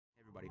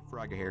everybody,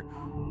 Fraga here.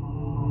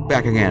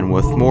 Back again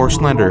with more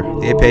Slender,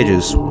 the 8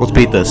 pages. Let's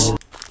beat this.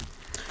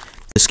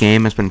 This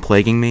game has been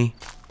plaguing me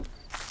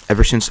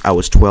ever since I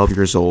was 12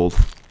 years old.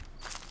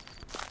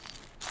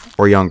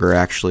 Or younger,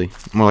 actually.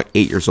 More like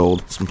 8 years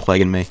old. It's been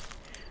plaguing me.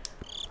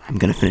 I'm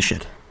gonna finish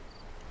it.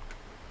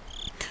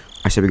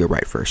 I said we go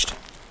right first.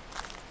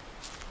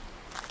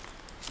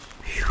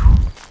 Whew.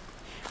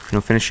 If you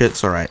don't finish it,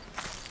 it's alright.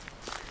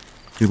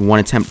 Do 1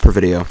 attempt per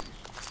video.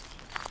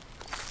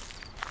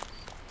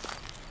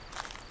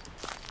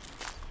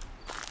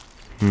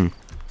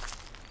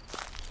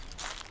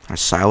 A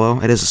silo?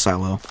 It is a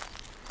silo.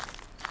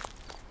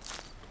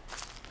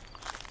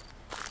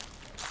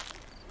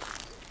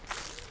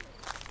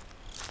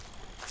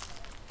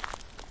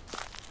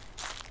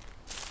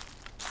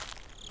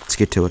 Let's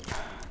get to it.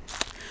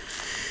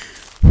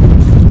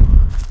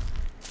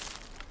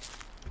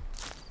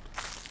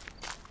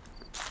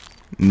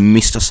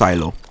 Mr.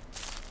 Silo.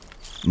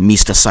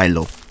 Mr.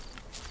 Silo.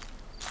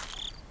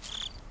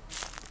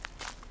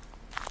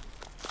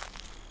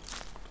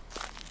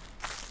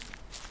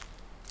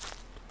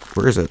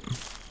 Where is it?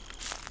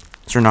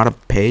 Is there not a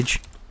page?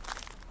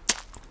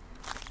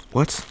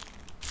 What?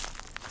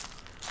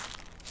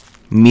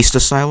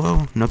 Mr.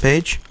 Silo? No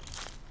page?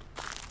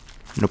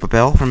 No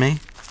papel for me?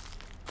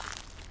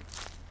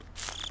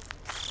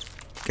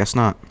 Guess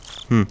not.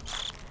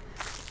 Let's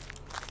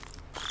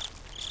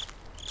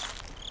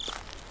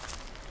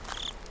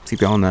keep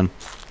going then.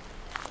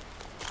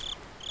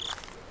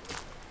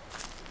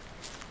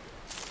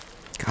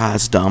 God,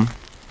 that's dumb.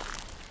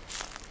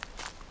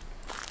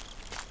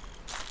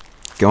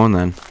 Going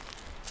then.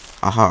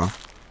 Aha.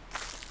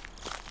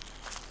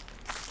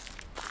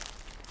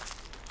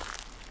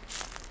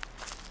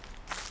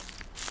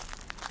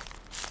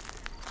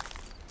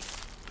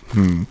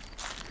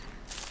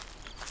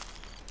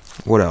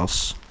 What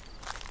else?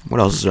 What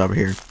else is over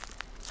here?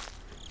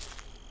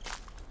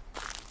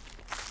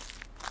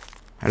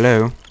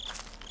 Hello?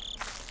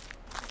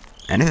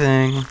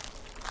 Anything?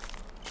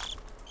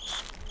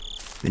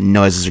 The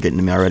noises are getting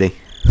to me already.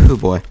 Oh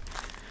boy.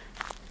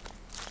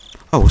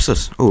 Oh, what's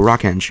this? Oh,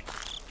 rock henge.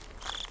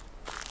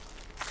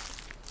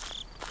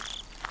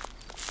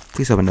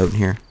 Please have a note in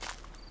here.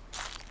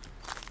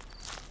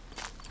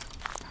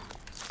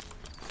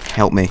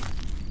 Help me.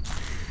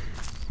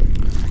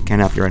 I can't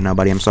help you right now,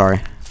 buddy. I'm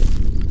sorry.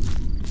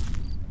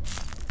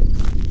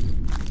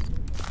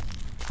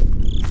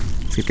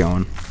 Let's keep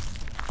going.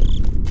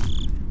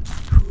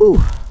 Whew.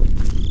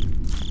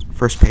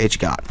 First page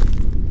got.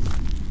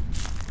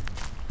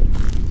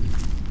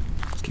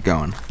 Let's keep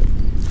going.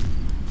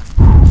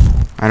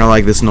 I don't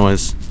like this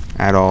noise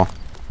at all.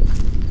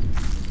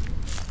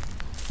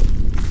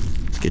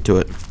 Let's get to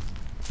it.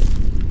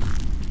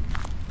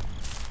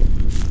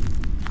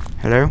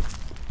 Hello?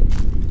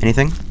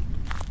 Anything?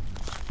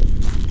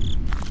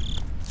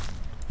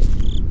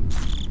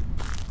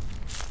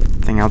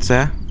 Anything else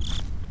there?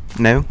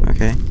 No?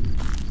 Okay.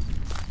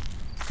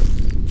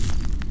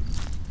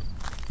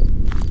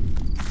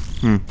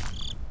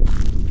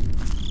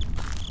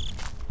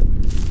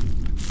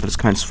 Let us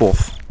commence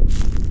forth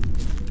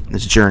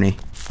this journey.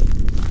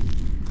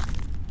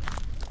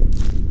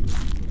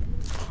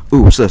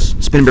 Ooh, what's this?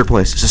 Spinny brick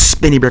place. It's a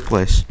spinny brick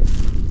place.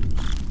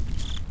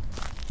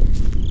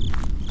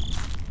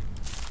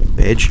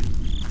 Page.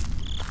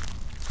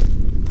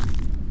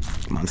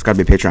 Come on, there's gotta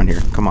be a page around here.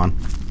 Come on.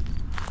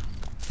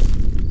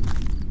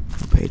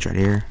 No page right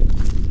here.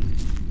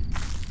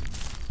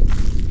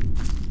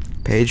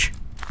 Page.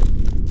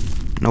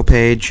 No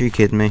page. Are you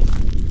kidding me?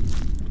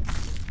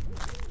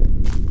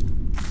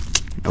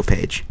 No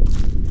page.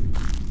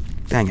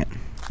 Dang it.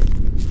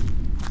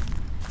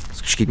 Let's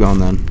just keep going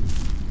then.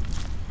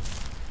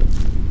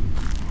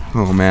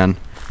 Oh man,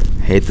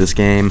 I hate this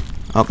game.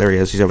 Oh, there he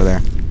is. He's over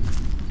there.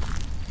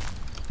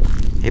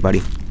 Hey,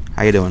 buddy.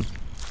 How you doing?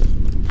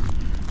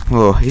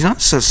 Oh, he's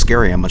not so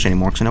scary much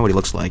anymore because I know what he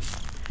looks like.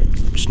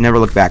 Just never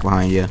look back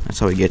behind you. That's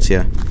how he gets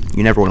you.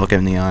 You never want to look him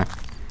in the eye.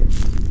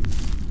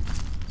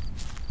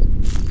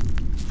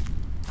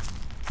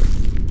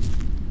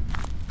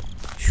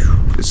 Whew,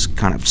 this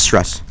kind of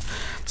stress.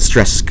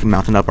 Stress is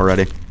mounting up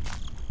already.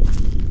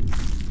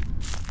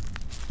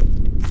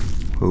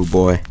 Oh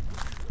boy.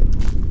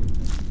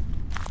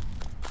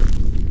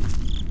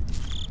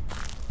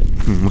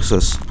 What's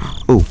this?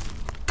 Oh,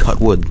 cut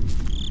wood.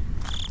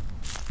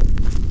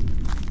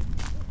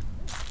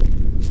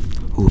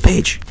 Ooh,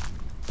 page.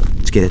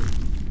 Let's get it.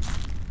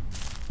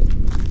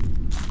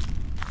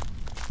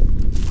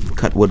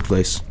 Cut wood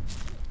place.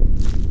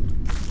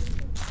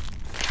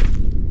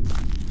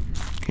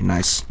 Okay,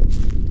 nice.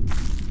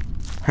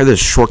 I heard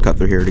there's a shortcut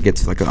through here to get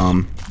to like a,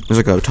 there's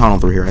like a tunnel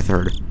through here, I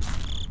heard.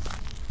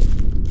 I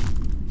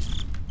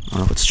don't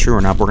know if it's true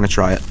or not, but we're gonna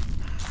try it.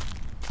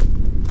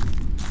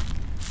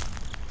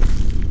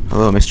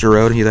 Hello, Mr.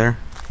 Road, you there?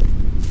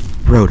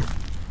 Road.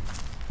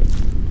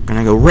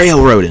 Gonna go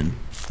railroading.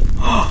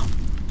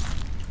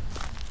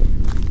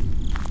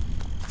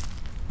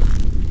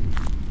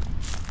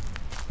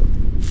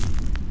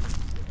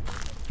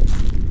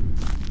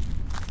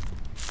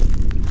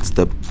 It's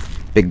the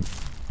big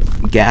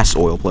gas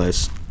oil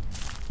place.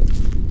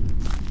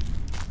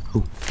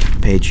 Oh,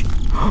 page.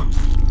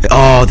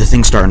 Oh, the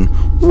thing's starting.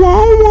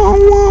 Wah, wah,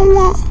 wah,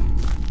 wah.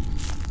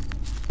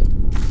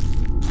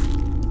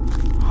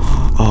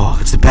 Oh,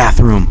 it's the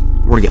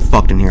bathroom. We're gonna get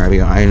fucked in here.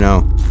 I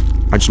know.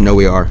 I just know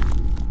we are.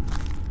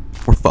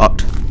 We're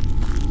fucked.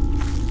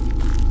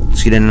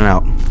 Let's get in and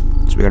out.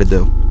 That's what we gotta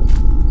do.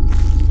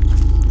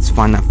 Let's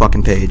find that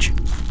fucking page.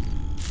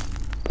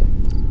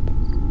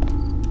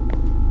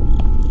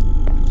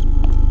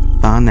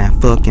 Find that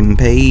fucking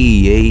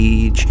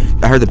page.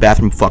 I heard the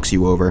bathroom fucks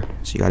you over,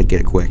 so you gotta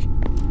get it quick.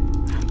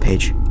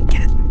 Page,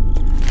 get it.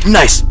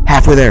 Nice!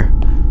 Halfway there.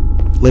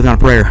 Living on a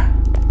prayer.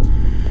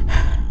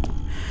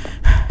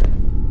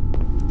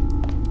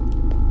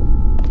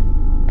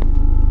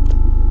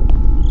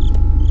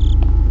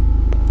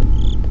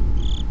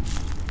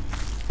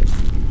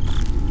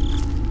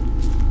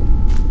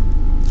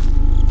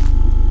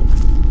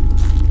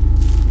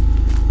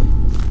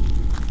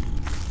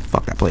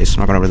 Fuck that place.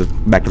 I'm not going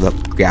back to the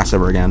gas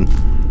ever again.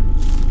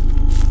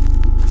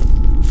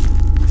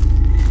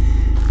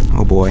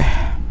 Oh boy.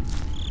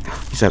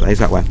 He's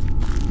that way.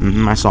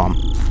 I saw him.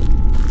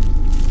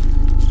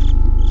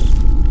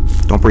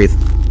 Don't breathe.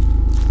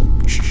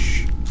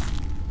 Shh.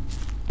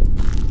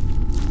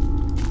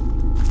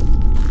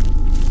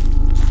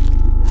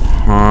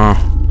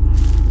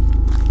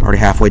 Already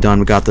halfway done.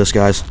 We got this,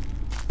 guys.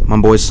 Come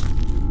on, boys.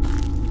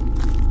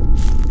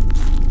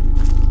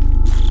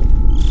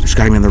 Just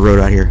gotta be on the road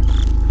out here.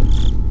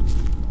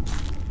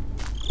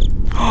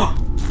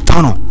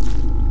 Tunnel.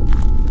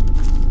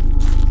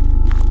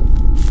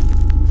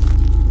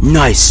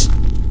 Nice.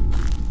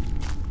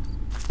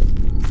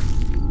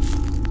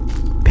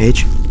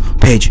 Page.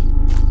 Page.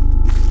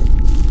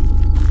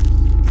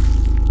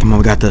 Come on,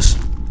 we got this.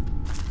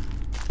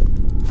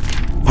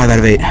 5 out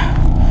of 8.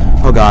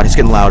 Oh god, it's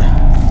getting loud.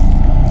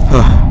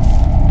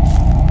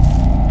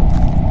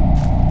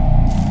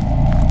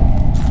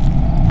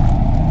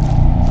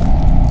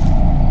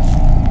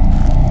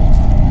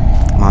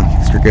 Come on,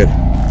 you're good.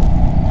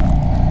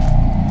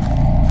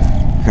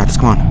 You got this,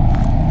 come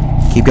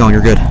on. Keep going,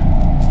 you're good.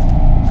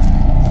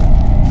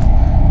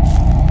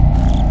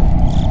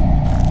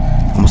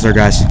 Almost there,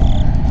 guys.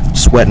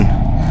 Sweating.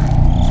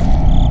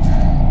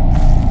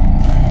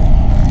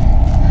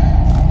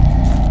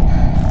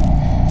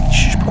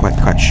 Shh, be quiet,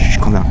 be quiet. Shh,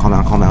 calm down, calm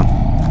down, calm down.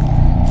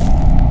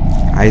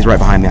 Ah, he's right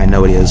behind me, I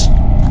know it is.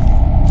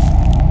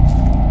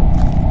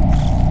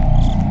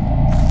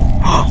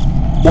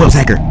 Oil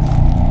tanker!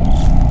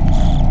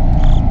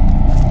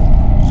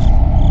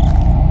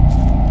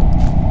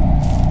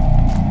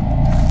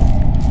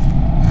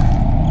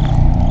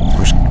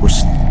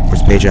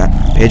 Where's Paige at?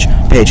 Paige?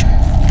 Paige!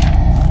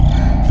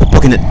 We're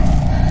booking it!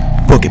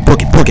 Book it,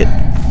 book it, book it!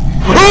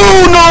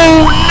 Oh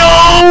no!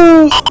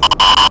 No!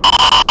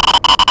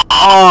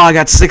 Oh, I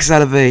got 6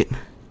 out of 8.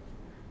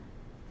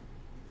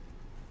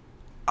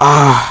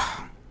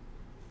 Ah.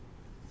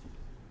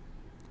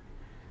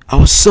 I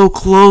was so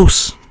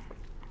close.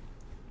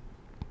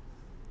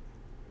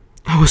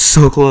 I was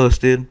so close,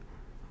 dude.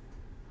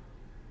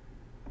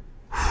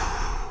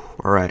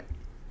 Alright.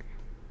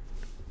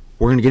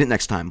 We're gonna get it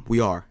next time. We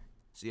are.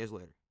 See you guys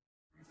later.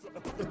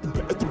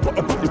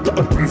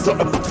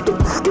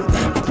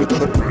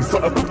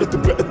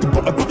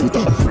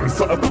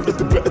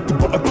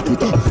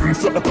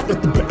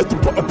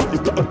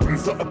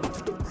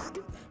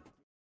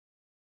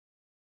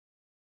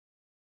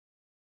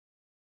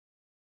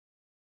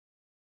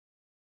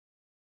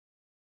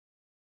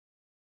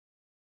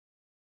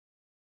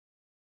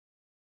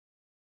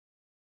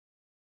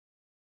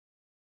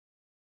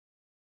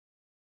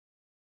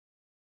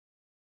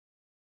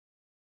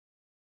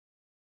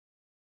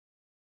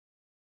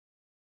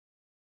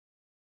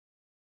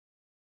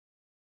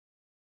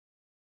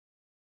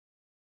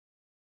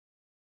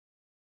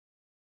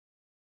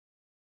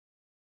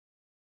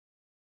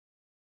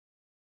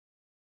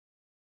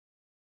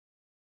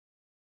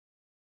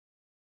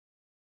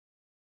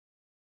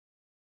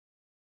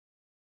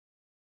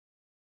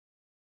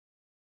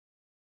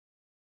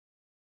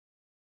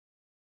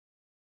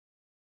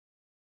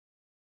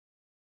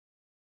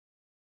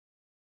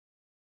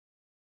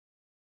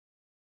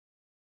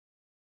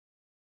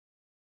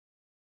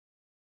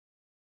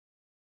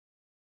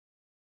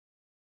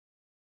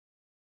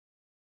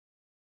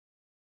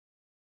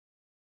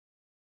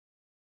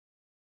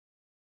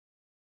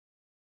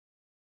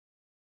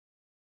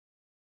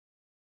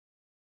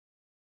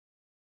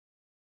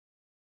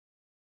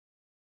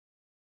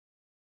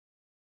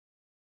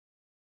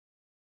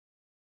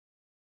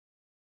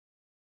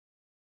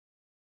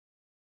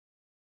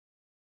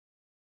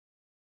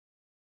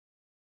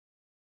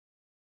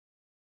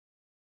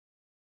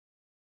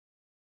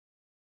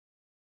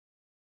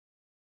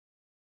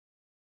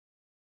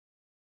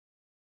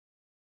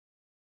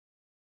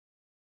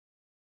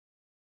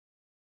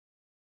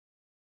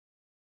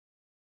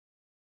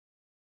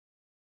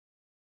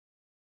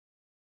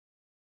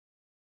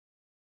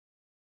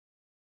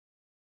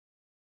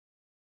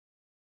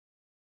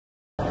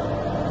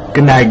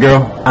 Good night,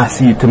 girl. I'll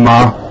see you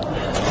tomorrow.